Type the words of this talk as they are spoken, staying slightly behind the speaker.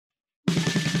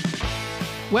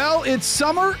Well, it's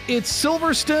summer, it's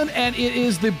Silverstone, and it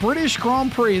is the British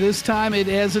Grand Prix. This time it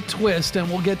has a twist, and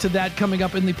we'll get to that coming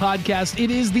up in the podcast. It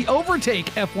is the Overtake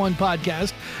F1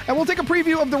 podcast, and we'll take a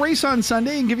preview of the race on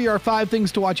Sunday and give you our 5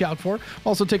 things to watch out for.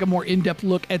 Also take a more in-depth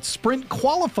look at sprint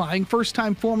qualifying.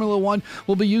 First-time Formula One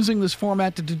will be using this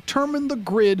format to determine the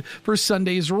grid for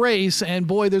Sunday's race, and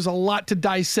boy, there's a lot to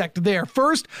dissect there.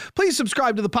 First, please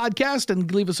subscribe to the podcast and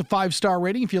leave us a 5-star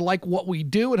rating if you like what we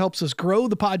do. It helps us grow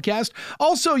the podcast.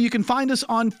 Also, you can find us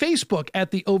on Facebook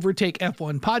at the Overtake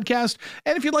F1 Podcast.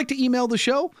 And if you'd like to email the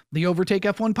show, the Overtake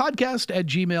F1 Podcast at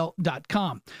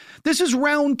gmail.com. This is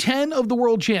round 10 of the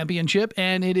World Championship,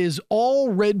 and it is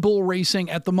all Red Bull racing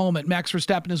at the moment. Max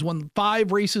Verstappen has won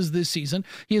 5 races this season.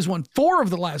 He has won 4 of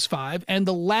the last 5, and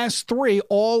the last 3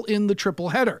 all in the triple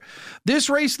header. This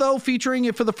race, though, featuring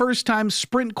it for the first time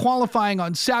sprint qualifying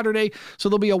on Saturday. So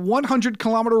there'll be a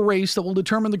 100-kilometer race that will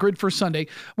determine the grid for Sunday.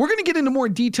 We're going to get into more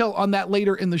detail on that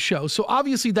later in the show. So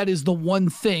obviously that is the one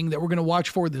thing that we're going to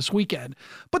watch for this weekend,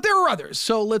 but there are others.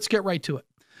 So let's get right to it.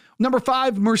 Number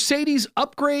 5, Mercedes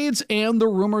upgrades and the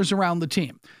rumors around the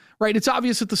team. Right, it's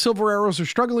obvious that the Silver Arrows are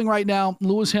struggling right now.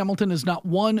 Lewis Hamilton has not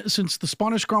won since the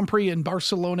Spanish Grand Prix in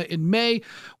Barcelona in May,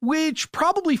 which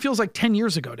probably feels like 10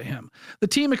 years ago to him. The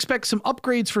team expects some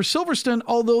upgrades for Silverstone,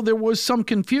 although there was some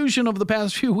confusion over the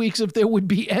past few weeks if there would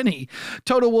be any.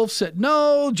 Toto Wolff said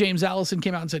no, James Allison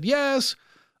came out and said yes,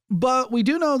 but we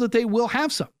do know that they will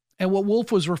have some. And what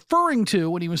Wolff was referring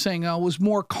to when he was saying was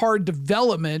more car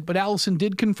development, but Allison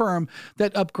did confirm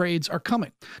that upgrades are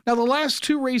coming. Now, the last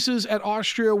 2 races at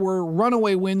Austria were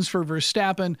runaway wins for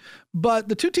Verstappen, but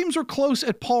the 2 teams were close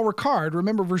at Paul Ricard.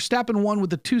 Remember, Verstappen won with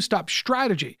the 2-stop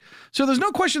strategy. So there's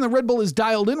no question that Red Bull is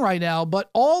dialed in right now, but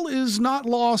all is not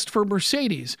lost for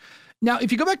Mercedes. Now,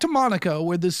 if you go back to Monaco,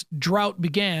 where this drought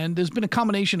began, there's been a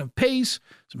combination of pace,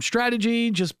 some strategy,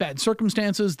 just bad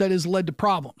circumstances that has led to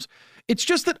problems. It's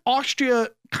just that Austria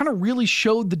kind of really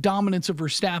showed the dominance of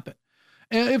Verstappen.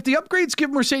 And if the upgrades give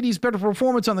Mercedes better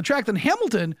performance on the track than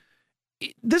Hamilton,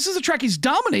 this is a track he's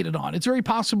dominated on. It's very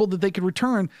possible that they could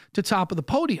return to top of the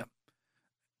podium.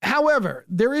 However,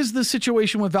 there is this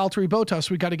situation with Valtteri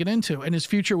Bottas we got to get into and his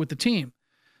future with the team.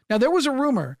 Now, there was a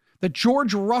rumor that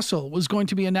George Russell was going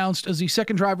to be announced as the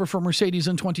second driver for Mercedes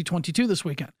in 2022 this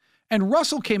weekend. And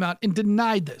Russell came out and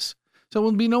denied this. So there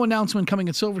will be no announcement coming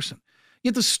at Silverstone.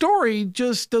 Yet the story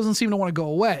just doesn't seem to want to go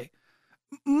away.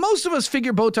 Most of us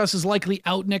figure Bottas is likely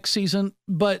out next season,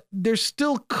 but there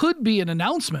still could be an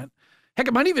announcement. Heck,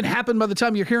 it might even happen by the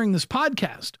time you're hearing this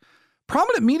podcast.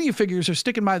 Prominent media figures are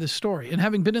sticking by this story, and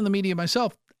having been in the media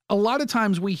myself, a lot of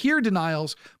times we hear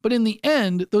denials, but in the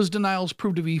end, those denials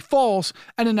prove to be false.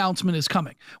 An announcement is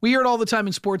coming. We hear it all the time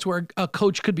in sports where a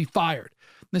coach could be fired.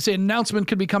 They say an announcement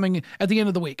could be coming at the end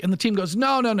of the week. And the team goes,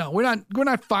 no, we're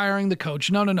not firing the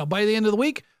coach. No. By the end of the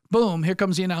week, boom, here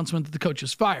comes the announcement that the coach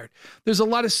is fired. There's a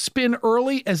lot of spin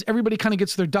early as everybody kind of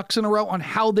gets their ducks in a row on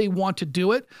how they want to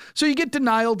do it. So you get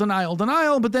denial,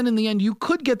 but then in the end, you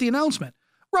could get the announcement.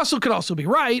 Russell could also be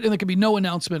right, and there could be no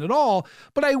announcement at all,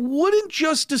 but I wouldn't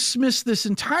just dismiss this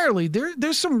entirely.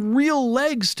 There's some real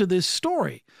legs to this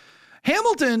story.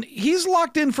 Hamilton, he's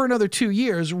locked in for another 2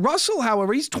 years. Russell,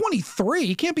 however, he's 23.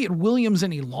 He can't be at Williams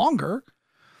any longer.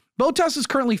 Bottas is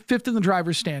currently 5th in the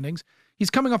driver's standings. He's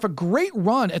coming off a great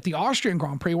run at the Austrian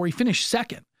Grand Prix where he finished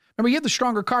 2nd. Remember, he had the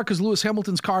stronger car because Lewis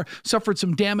Hamilton's car suffered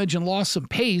some damage and lost some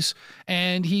pace,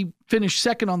 and he finished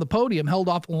 2nd on the podium, held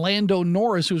off Lando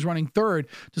Norris, who was running 3rd,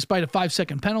 despite a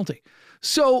 5-second penalty.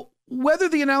 So whether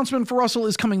the announcement for Russell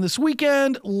is coming this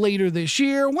weekend, later this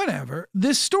year, whenever,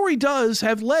 this story does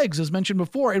have legs, as mentioned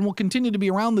before, and will continue to be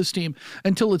around this team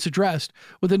until it's addressed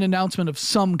with an announcement of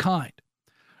some kind.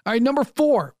 All right, number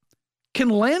 4, can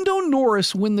Lando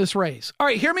Norris win this race? All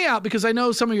right, hear me out, because I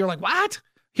know some of you are like, what?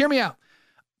 Hear me out.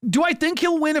 Do I think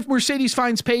he'll win if Mercedes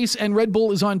finds pace and Red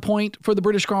Bull is on point for the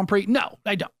British Grand Prix? No,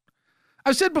 I don't.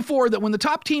 I've said before that when the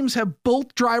top teams have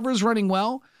both drivers running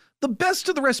well, the best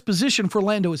of the rest position for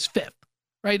Lando is 5th,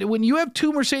 right? When you have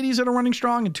 2 Mercedes that are running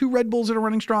strong and 2 Red Bulls that are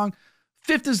running strong,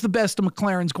 5th is the best a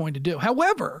McLaren's going to do.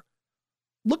 However,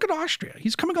 look at Austria.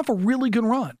 He's coming off a really good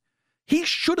run. He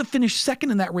should have finished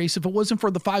 2nd in that race if it wasn't for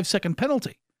the 5-second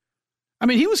penalty. I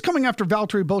mean, he was coming after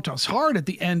Valtteri Bottas hard at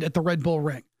the end at the Red Bull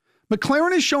Ring.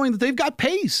 McLaren is showing that they've got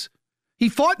pace. He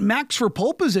fought Max for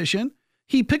pole position.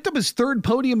 He picked up his 3rd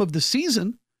podium of the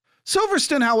season.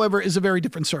 Silverstone, however, is a very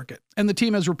different circuit, and the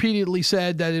team has repeatedly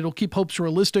said that it'll keep hopes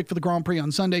realistic for the Grand Prix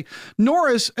on Sunday.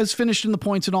 Norris has finished in the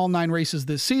points in all 9 races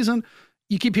this season.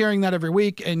 You keep hearing that every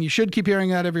week, and you should keep hearing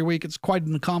that every week. It's quite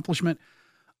an accomplishment.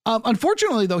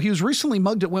 Unfortunately, though, he was recently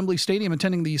mugged at Wembley Stadium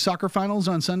attending the soccer finals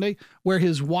on Sunday, where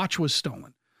his watch was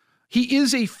stolen. He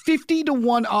is a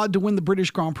 50-1 odd to win the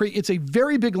British Grand Prix. It's a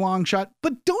very big long shot,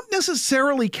 but don't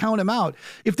necessarily count him out.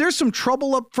 If there's some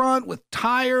trouble up front with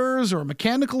tires or a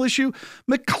mechanical issue,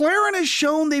 McLaren has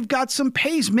shown they've got some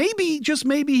pace. Maybe, just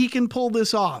maybe, he can pull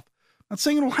this off. Not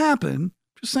saying it'll happen,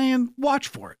 just saying watch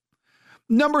for it.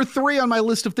 Number 3 on my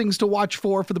list of things to watch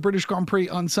for the British Grand Prix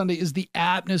on Sunday is the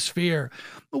atmosphere.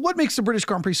 What makes the British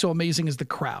Grand Prix so amazing is the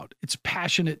crowd. It's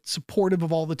passionate, supportive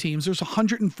of all the teams. There's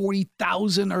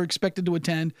 140,000 are expected to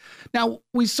attend. Now,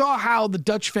 we saw how the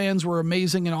Dutch fans were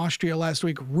amazing in Austria last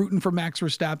week, rooting for Max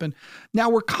Verstappen. Now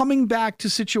we're coming back to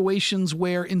situations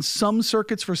where in some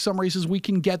circuits for some races, we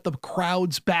can get the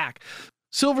crowds back.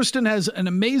 Silverstone has an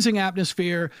amazing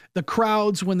atmosphere. The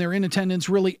crowds, when they're in attendance,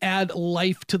 really add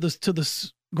life to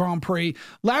the Grand Prix.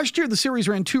 Last year, the series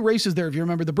ran 2 races there, if you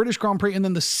remember, the British Grand Prix and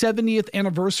then the 70th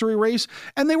anniversary race,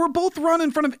 and they were both run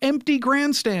in front of empty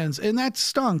grandstands, and that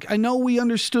stunk. I know we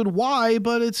understood why,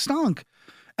 but it stunk.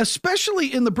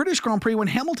 Especially in the British Grand Prix when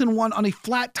Hamilton won on a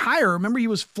flat tire. Remember, he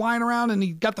was flying around and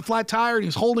he got the flat tire and he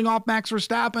was holding off Max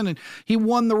Verstappen and he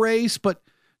won the race, but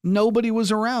nobody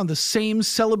was around. The same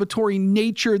celebratory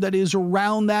nature that is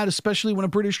around that, especially when a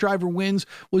British driver wins,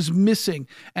 was missing.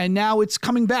 And now it's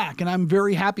coming back, and I'm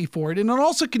very happy for it. And it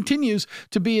also continues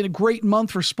to be a great month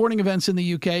for sporting events in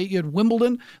the UK. You had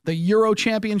Wimbledon, the Euro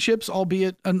Championships,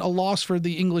 albeit a loss for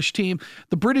the English team.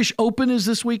 The British Open is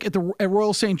this week at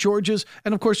Royal St. George's.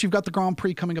 And of course, you've got the Grand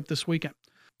Prix coming up this weekend.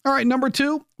 All right, number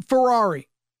 2, Ferrari.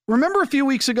 Remember a few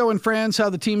weeks ago in France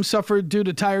how the team suffered due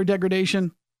to tire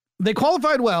degradation? They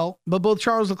qualified well, but both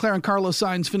Charles Leclerc and Carlos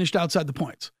Sainz finished outside the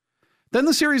points. Then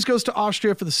the series goes to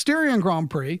Austria for the Styrian Grand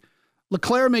Prix.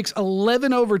 Leclerc makes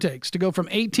 11 overtakes to go from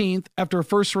 18th after a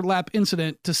first lap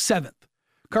incident to 7th.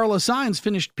 Carlos Sainz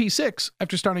finished P6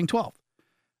 after starting 12th.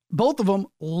 Both of them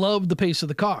loved the pace of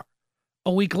the car.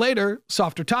 A week later,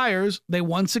 softer tires, they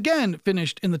once again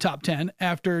finished in the top 10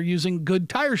 after using good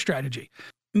tire strategy.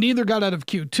 Neither got out of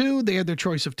Q2. They had their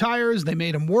choice of tires. They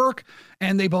made them work,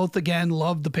 and they both again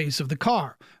loved the pace of the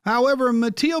car. However,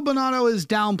 Matteo Binotto has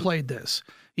downplayed this.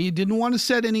 He didn't want to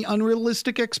set any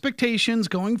unrealistic expectations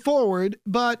going forward,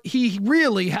 but he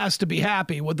really has to be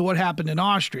happy with what happened in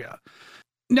Austria.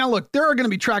 Now, look, there are going to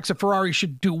be tracks that Ferrari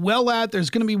should do well at. There's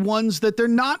going to be ones that they're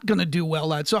not going to do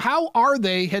well at. So how are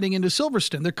they heading into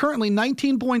Silverstone? They're currently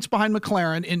 19 points behind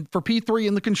McLaren for P3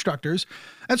 in the Constructors.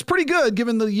 That's pretty good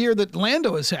given the year that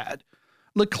Lando has had.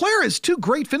 Leclerc has 2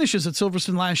 great finishes at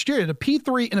Silverstone last year. He had a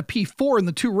P3 and a P4 in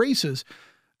the 2 races.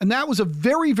 And that was a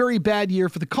very, very bad year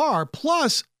for the car.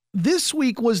 Plus, this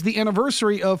week was the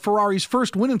anniversary of Ferrari's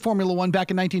first win in Formula One back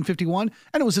in 1951,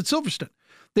 and it was at Silverstone.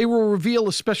 They will reveal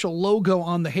a special logo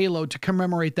on the halo to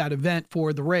commemorate that event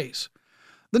for the race.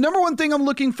 The number one thing I'm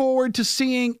looking forward to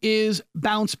seeing is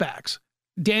bounce backs.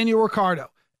 Daniel Ricciardo,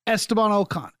 Esteban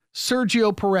Ocon,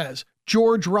 Sergio Perez,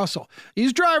 George Russell.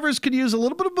 These drivers could use a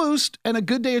little bit of boost, and a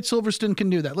good day at Silverstone can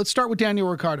do that. Let's start with Daniel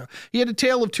Ricciardo. He had a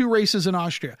tale of 2 races in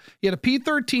Austria. He had a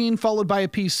P13 followed by a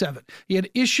P7. He had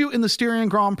issue in the Styrian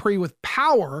Grand Prix with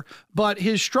power, but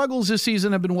his struggles this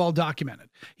season have been well documented.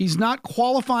 He's not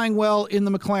qualifying well in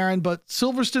the McLaren, but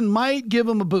Silverstone might give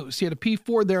him a boost. He had a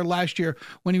P4 there last year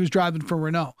when he was driving for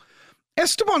Renault.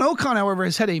 Esteban Ocon, however,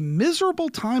 has had a miserable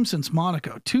time since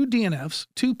Monaco. 2 DNFs,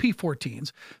 2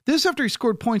 P14s. This after he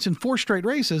scored points in 4 straight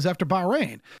races after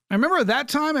Bahrain. I remember at that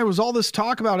time, there was all this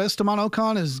talk about Esteban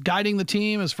Ocon as guiding the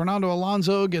team as Fernando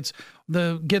Alonso gets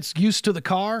used to the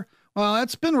car. Well,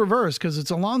 that's been reversed because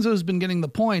it's Alonso who's been getting the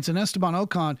points, and Esteban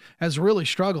Ocon has really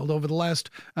struggled over the last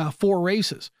 4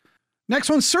 races. Next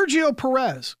one, Sergio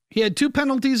Perez. He had 2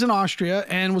 penalties in Austria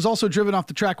and was also driven off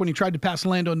the track when he tried to pass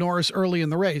Lando Norris early in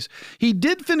the race. He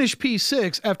did finish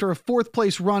P6 after a 4th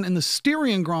place run in the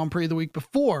Styrian Grand Prix the week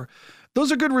before. Those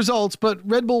are good results, but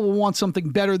Red Bull will want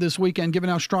something better this weekend given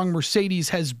how strong Mercedes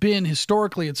has been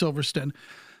historically at Silverstone.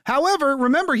 However,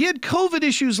 remember, he had COVID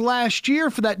issues last year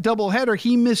for that doubleheader.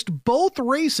 He missed both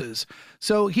races,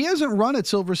 so he hasn't run at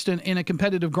Silverstone in a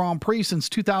competitive Grand Prix since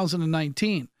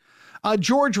 2019.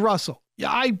 George Russell.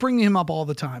 Yeah, I bring him up all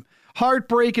the time.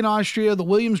 Heartbreak in Austria. The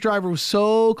Williams driver was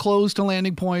so close to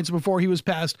landing points before he was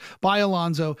passed by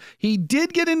Alonso. He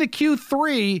did get into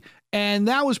Q3, and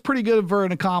that was pretty good for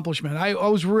an accomplishment. I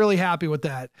was really happy with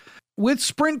that. With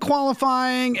sprint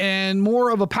qualifying and more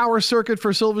of a power circuit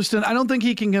for Silverstone, I don't think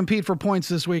he can compete for points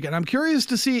this weekend. I'm curious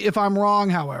to see if I'm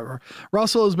wrong, however.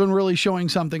 Russell has been really showing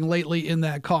something lately in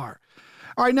that car.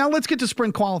 All right, now let's get to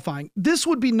sprint qualifying. This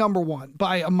would be number one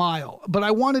by a mile, but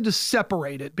I wanted to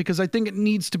separate it because I think it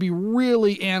needs to be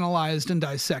really analyzed and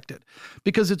dissected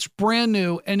because it's brand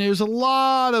new and there's a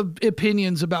lot of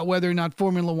opinions about whether or not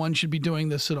Formula One should be doing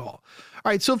this at all. All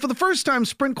right, so for the first time,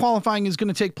 sprint qualifying is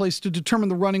going to take place to determine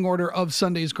the running order of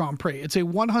Sunday's Grand Prix. It's a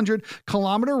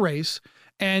 100-kilometer race,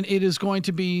 and it is going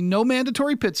to be no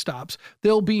mandatory pit stops.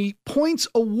 There'll be points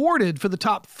awarded for the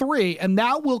top three, and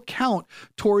that will count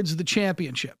towards the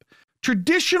championship.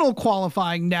 Traditional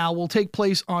qualifying now will take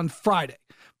place on Friday,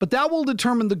 but that will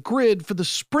determine the grid for the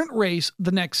sprint race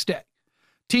the next day.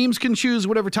 Teams can choose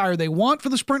whatever tire they want for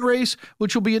the sprint race,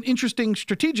 which will be an interesting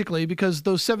strategically because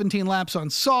those 17 laps on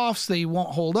softs, they won't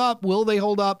hold up. Will they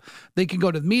hold up? They can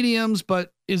go to the mediums,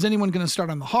 but is anyone going to start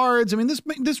on the hards? I mean,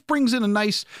 this brings in a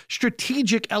nice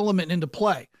strategic element into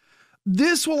play.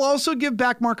 This will also give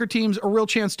backmarker teams a real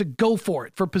chance to go for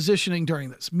it for positioning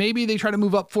during this. Maybe they try to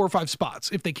move up 4 or 5 spots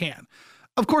if they can.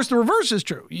 Of course, the reverse is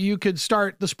true. You could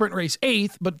start the sprint race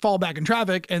 8th, but fall back in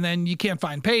traffic, and then you can't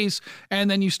find pace,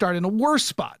 and then you start in a worse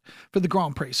spot for the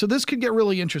Grand Prix. So this could get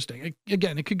really interesting.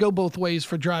 Again, it could go both ways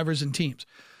for drivers and teams.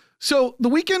 So the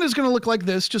weekend is going to look like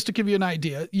this, just to give you an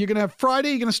idea. You're going to have Friday,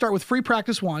 you're going to start with free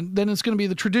practice 1. Then it's going to be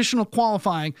the traditional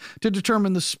qualifying to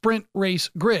determine the sprint race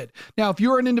grid. Now, if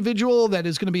you're an individual that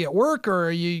is going to be at work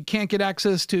or you can't get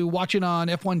access to watching on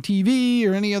F1 TV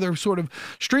or any other sort of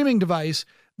streaming device,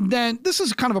 then this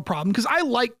is kind of a problem because I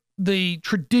like the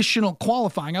traditional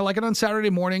qualifying. I like it on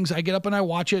Saturday mornings. I get up and I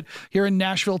watch it here in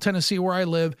Nashville, Tennessee, where I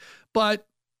live. But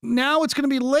now it's going to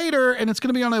be later and it's going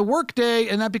to be on a work day,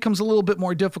 and that becomes a little bit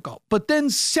more difficult. But then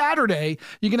Saturday,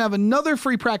 you can have another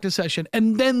free practice session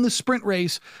and then the sprint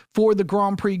race for the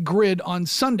Grand Prix grid on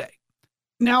Sunday.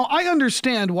 Now, I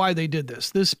understand why they did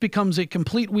this. This becomes a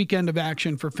complete weekend of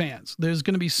action for fans. There's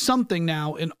going to be something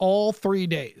now in all 3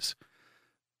 days.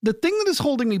 The thing that is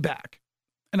holding me back,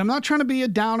 and I'm not trying to be a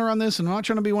downer on this, and I'm not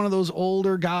trying to be one of those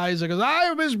older guys that goes,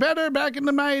 I was better back in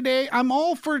my day. I'm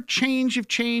all for change if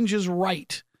change is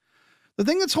right. The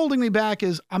thing that's holding me back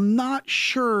is I'm not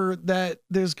sure that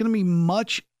there's going to be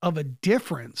much of a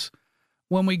difference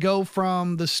when we go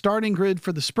from the starting grid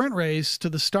for the sprint race to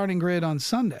the starting grid on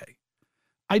Sunday.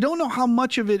 I don't know how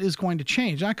much of it is going to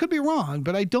change. I could be wrong,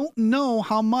 but I don't know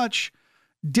how much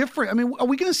different. I mean, are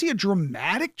we going to see a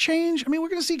dramatic change? I mean, we're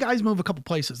going to see guys move a couple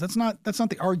places. That's not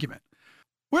the argument.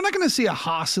 We're not going to see a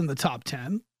Haas in the top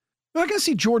 10. We're not going to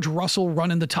see George Russell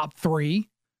run in the top 3.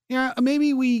 Yeah,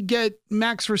 maybe we get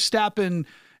Max Verstappen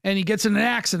and he gets in an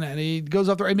accident. He goes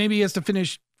off the right. Maybe he has to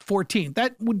finish 14th.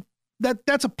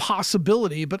 That's a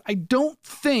possibility, but I don't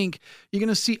think you're going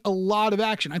to see a lot of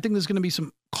action. I think there's going to be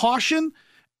some caution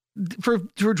for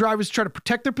drivers to try to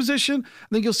protect their position. I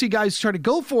think you'll see guys try to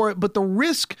go for it, but the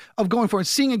risk of going for it,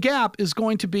 seeing a gap, is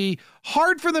going to be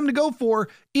hard for them to go for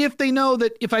if they know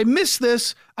that if I miss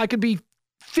this, I could be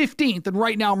 15th, and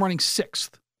right now I'm running 6th.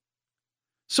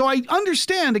 So I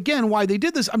understand, again, why they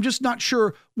did this. I'm just not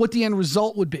sure what the end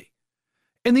result would be.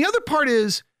 And the other part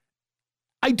is,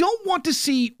 I don't want to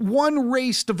see one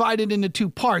race divided into 2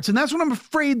 parts, and that's what I'm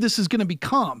afraid this is going to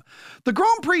become. The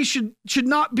Grand Prix should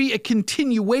not be a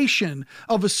continuation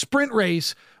of a sprint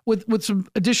race with some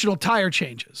additional tire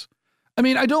changes.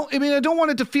 I don't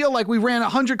want it to feel like we ran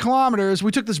 100 kilometers,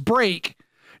 we took this break,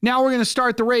 now we're going to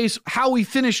start the race how we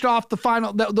finished off the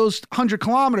final those 100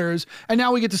 kilometers, and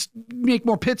now we get to make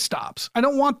more pit stops. I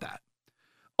don't want that.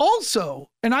 Also,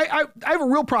 and I have a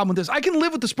real problem with this. I can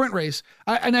live with the sprint race,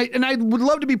 and I would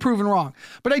love to be proven wrong,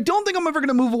 but I don't think I'm ever going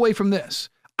to move away from this.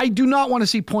 I do not want to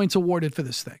see points awarded for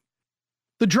this thing.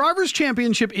 The Drivers'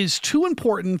 Championship is too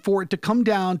important for it to come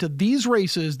down to these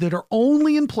races that are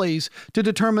only in place to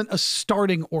determine a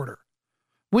starting order.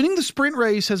 Winning the sprint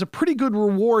race has a pretty good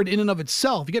reward in and of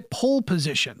itself. You get pole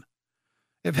position.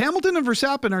 If Hamilton and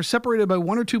Verstappen are separated by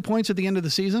 1 or 2 points at the end of the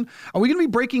season, are we going to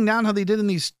be breaking down how they did in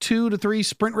these 2 to 3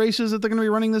 sprint races that they're going to be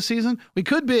running this season? We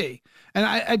could be.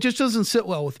 And it just doesn't sit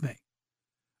well with me.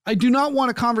 I do not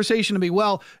want a conversation to be,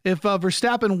 well, if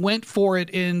Verstappen went for it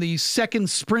in the second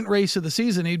sprint race of the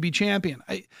season, he'd be champion.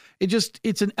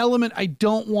 It's an element I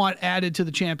don't want added to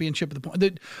the championship at the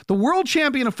point. The world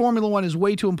champion of Formula One is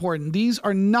way too important. These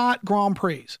are not Grand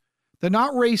Prix. They're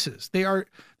not races. They're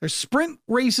sprint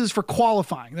races for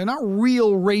qualifying. They're not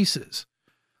real races.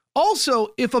 Also,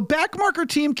 if a backmarker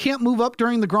team can't move up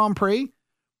during the Grand Prix,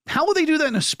 how will they do that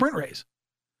in a sprint race?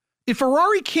 If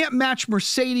Ferrari can't match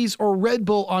Mercedes or Red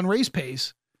Bull on race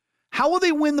pace, how will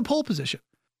they win the pole position?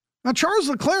 Now, Charles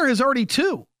Leclerc is already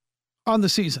 2 on the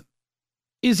season.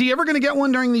 Is he ever going to get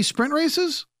one during these sprint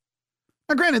races?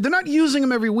 Now, granted, they're not using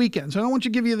them every weekend, so I don't want you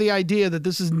to give you the idea that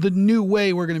this is the new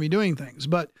way we're going to be doing things,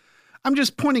 but I'm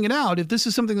just pointing it out. If this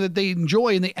is something that they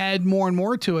enjoy and they add more and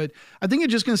more to it, I think you're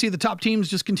just going to see the top teams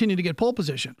just continue to get pole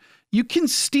position. You can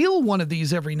steal one of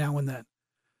these every now and then.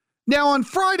 Now, on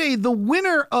Friday, the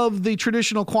winner of the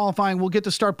traditional qualifying will get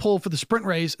to start pole for the sprint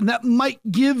race, and that might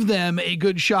give them a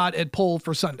good shot at pole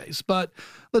for Sundays. But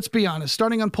let's be honest,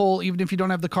 starting on pole, even if you don't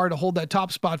have the car to hold that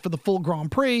top spot for the full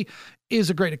Grand Prix,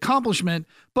 is a great accomplishment.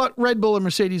 But Red Bull and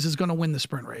Mercedes is going to win the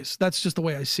sprint race. That's just the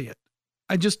way I see it.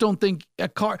 I just don't think a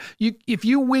car, if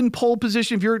you win pole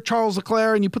position, if you're Charles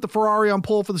Leclerc and you put the Ferrari on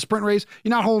pole for the sprint race, you're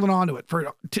not holding on to it for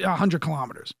 100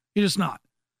 kilometers. You're just not.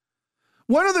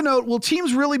 One other note, will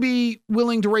teams really be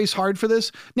willing to race hard for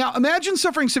this? Now, imagine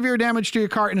suffering severe damage to your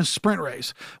car in a sprint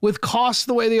race. With costs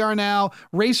the way they are now,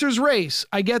 racers race.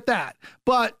 I get that.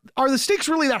 But are the stakes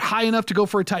really that high enough to go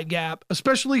for a tight gap,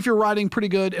 especially if you're riding pretty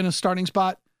good in a starting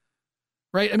spot?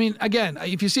 Right? I mean, again,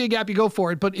 if you see a gap, you go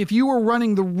for it. But if you were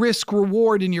running the risk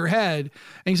reward in your head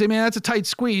and you say, man, that's a tight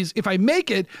squeeze. If I make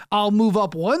it, I'll move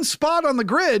up one spot on the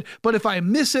grid. But if I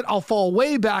miss it, I'll fall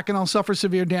way back and I'll suffer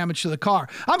severe damage to the car.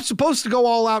 I'm supposed to go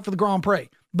all out for the Grand Prix,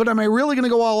 but am I really going to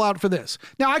go all out for this?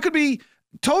 Now, I could be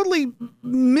totally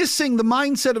missing the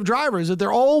mindset of drivers that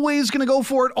they're always going to go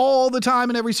for it all the time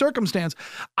in every circumstance.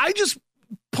 I just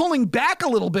pulling back a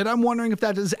little bit. I'm wondering if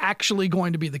that is actually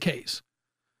going to be the case.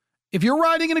 If you're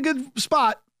riding in a good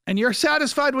spot and you're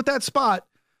satisfied with that spot,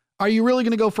 are you really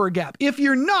going to go for a gap? If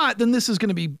you're not, then this is going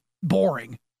to be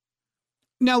boring.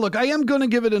 Now, look, I am going to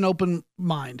give it an open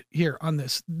mind here on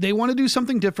this. They want to do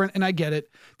something different, and I get it.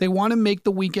 They want to make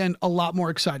the weekend a lot more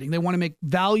exciting. They want to make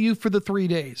value for the 3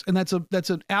 days, and that's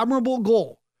an admirable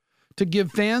goal, to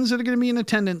give fans that are going to be in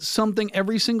attendance something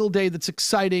every single day that's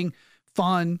exciting,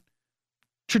 fun.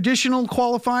 Traditional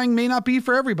qualifying may not be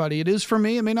for everybody. It is for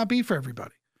me. It may not be for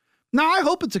everybody. Now, I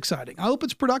hope it's exciting. I hope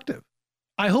it's productive.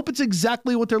 I hope it's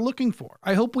exactly what they're looking for.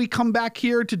 I hope we come back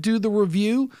here to do the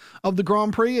review of the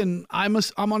Grand Prix, and I'm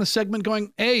on a segment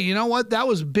going, hey, you know what? That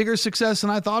was bigger success than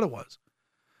I thought it was.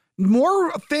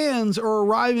 More fans are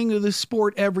arriving to this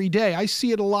sport every day. I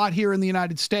see it a lot here in the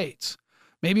United States.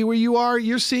 Maybe where you are,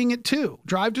 you're seeing it too.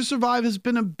 Drive to Survive has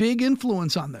been a big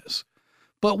influence on this.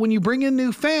 But when you bring in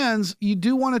new fans, you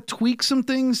do want to tweak some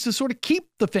things to sort of keep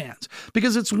the fans.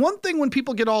 Because it's one thing when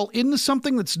people get all into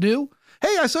something that's new.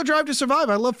 Hey, I saw Drive to Survive.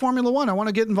 I love Formula One. I want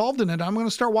to get involved in it. I'm going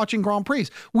to start watching Grand Prix.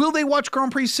 Will they watch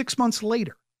Grand Prix 6 months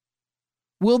later?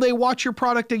 Will they watch your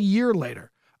product a year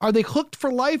later? Are they hooked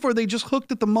for life, or are they just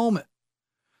hooked at the moment?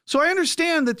 So I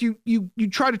understand that you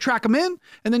try to track them in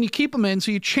and then you keep them in.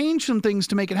 So you change some things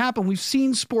to make it happen. We've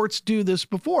seen sports do this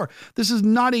before. This is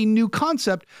not a new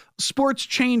concept. Sports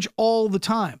change all the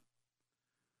time.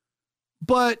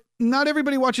 But not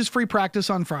everybody watches free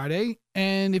practice on Friday.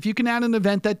 And if you can add an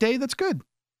event that day, that's good,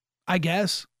 I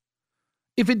guess.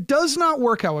 If it does not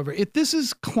work, however, if this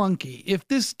is clunky, if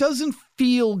this doesn't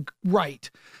feel right,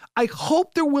 I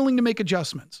hope they're willing to make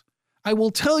adjustments. I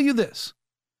will tell you this.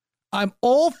 I'm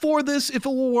all for this if it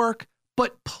will work,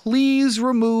 but please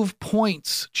remove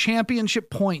points, championship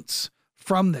points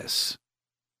from this.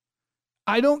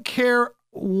 I don't care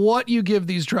what you give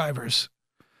these drivers,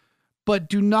 but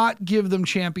do not give them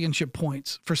championship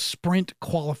points for sprint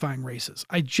qualifying races.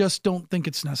 I just don't think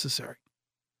it's necessary.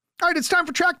 All right, it's time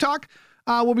for Track Talk.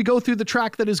 Where we go through the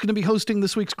track that is going to be hosting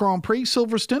this week's Grand Prix,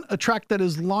 Silverstone, a track that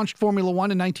has launched Formula One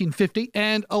in 1950.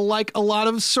 And like a lot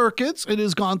of circuits, it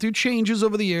has gone through changes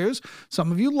over the years.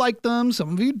 Some of you like them,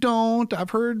 some of you don't. I've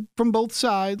heard from both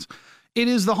sides. It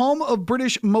is the home of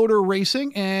British motor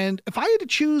racing. And if I had to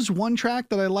choose one track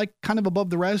that I like kind of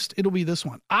above the rest, it'll be this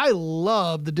one. I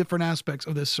love the different aspects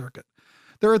of this circuit.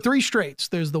 There are 3 straights.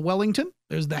 There's the Wellington,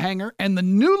 there's the Hangar, and the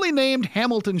newly named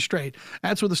Hamilton Straight.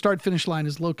 That's where the start-finish line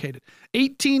is located.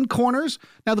 18 corners.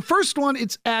 Now, the first one,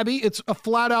 it's Abbey. It's a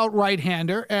flat-out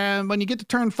right-hander. And when you get to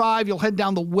turn 5, you'll head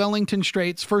down the Wellington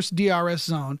Straight's first DRS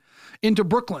zone into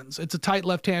Brooklands. It's a tight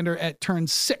left-hander at turn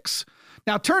 6.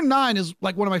 Now, turn 9 is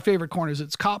like one of my favorite corners.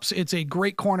 It's Copse. It's a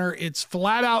great corner. It's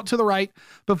flat out to the right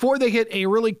before they hit a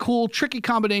really cool, tricky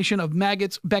combination of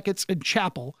Maggots, Beckett's, and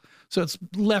Chapel. So it's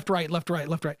left, right, left, right,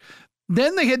 left, right.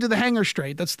 Then they head to the Hangar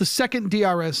Straight. That's the second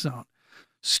DRS zone.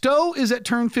 Stowe is at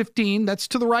turn 15. That's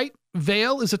to the right.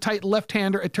 Vale is a tight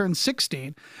left-hander at turn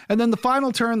 16. And then the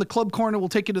final turn, the club corner, will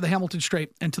take you to the Hamilton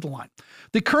Straight and to the line.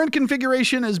 The current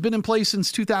configuration has been in place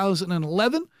since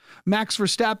 2011. Max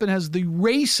Verstappen has the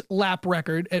race lap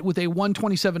record with a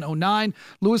 1:27.09.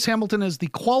 Lewis Hamilton has the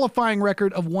qualifying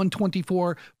record of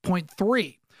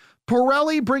 1:24.3.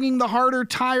 Pirelli bringing the harder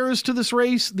tires to this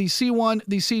race, the C1,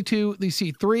 the C2, the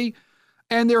C3.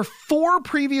 And there are 4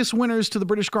 previous winners to the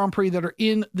British Grand Prix that are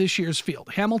in this year's field.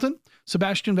 Hamilton,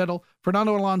 Sebastian Vettel,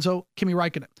 Fernando Alonso, Kimi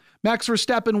Räikkönen. Max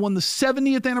Verstappen won the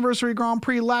 70th anniversary Grand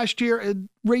Prix last year,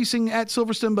 racing at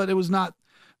Silverstone, but it was not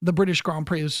the British Grand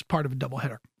Prix. It was part of a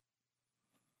doubleheader.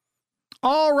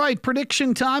 All right,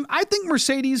 prediction time. I think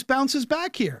Mercedes bounces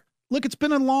back here. Look, it's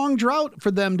been a long drought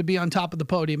for them to be on top of the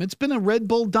podium. It's been a Red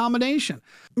Bull domination.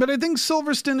 But I think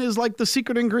Silverstone is like the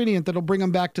secret ingredient that'll bring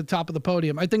them back to the top of the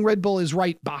podium. I think Red Bull is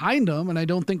right behind them, and I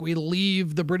don't think we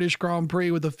leave the British Grand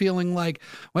Prix with a feeling like,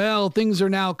 well, things are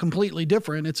now completely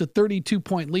different. It's a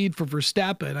 32-point lead for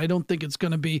Verstappen. I don't think it's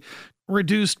going to be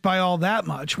reduced by all that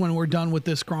much when we're done with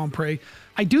this Grand Prix.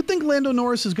 I do think Lando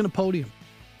Norris is going to podium.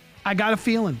 I got a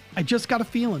feeling. I just got a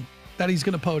feeling that he's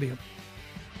going to podium.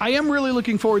 I am really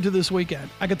looking forward to this weekend.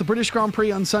 I got the British Grand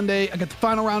Prix on Sunday. I got the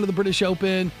final round of the British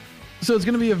Open. So it's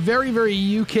going to be a very,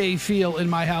 very UK feel in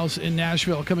my house in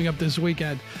Nashville coming up this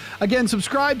weekend. Again,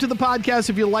 subscribe to the podcast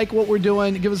if you like what we're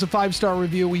doing. Give us a 5-star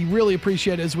review. We really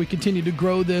appreciate it as we continue to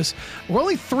grow this. We're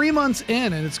only 3 months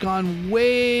in, and it's gone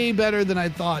way better than I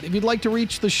thought. If you'd like to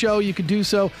reach the show, you could do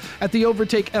so at the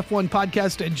Overtake F1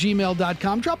 podcast at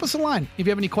gmail.com. Drop us a line. If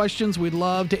you have any questions, we'd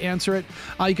love to answer it.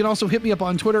 You can also hit me up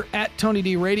on Twitter at Tony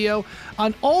D Radio.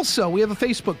 And also, we have a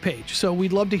Facebook page, so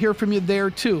we'd love to hear from you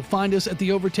there too. Find us at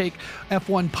the Overtake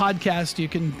F1 podcast. You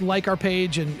can like our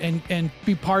page and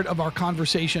be part of our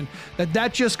conversation.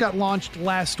 That just got launched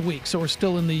last week, so we're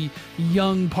still in the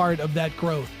young part of that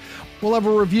growth. We'll have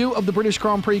a review of the British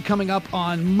Grand Prix coming up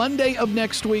on Monday of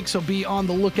next week, so be on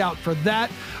the lookout for that.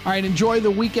 All right, enjoy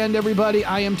the weekend, everybody.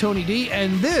 I am Tony D,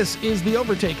 and this is the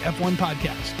Overtake F1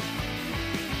 podcast.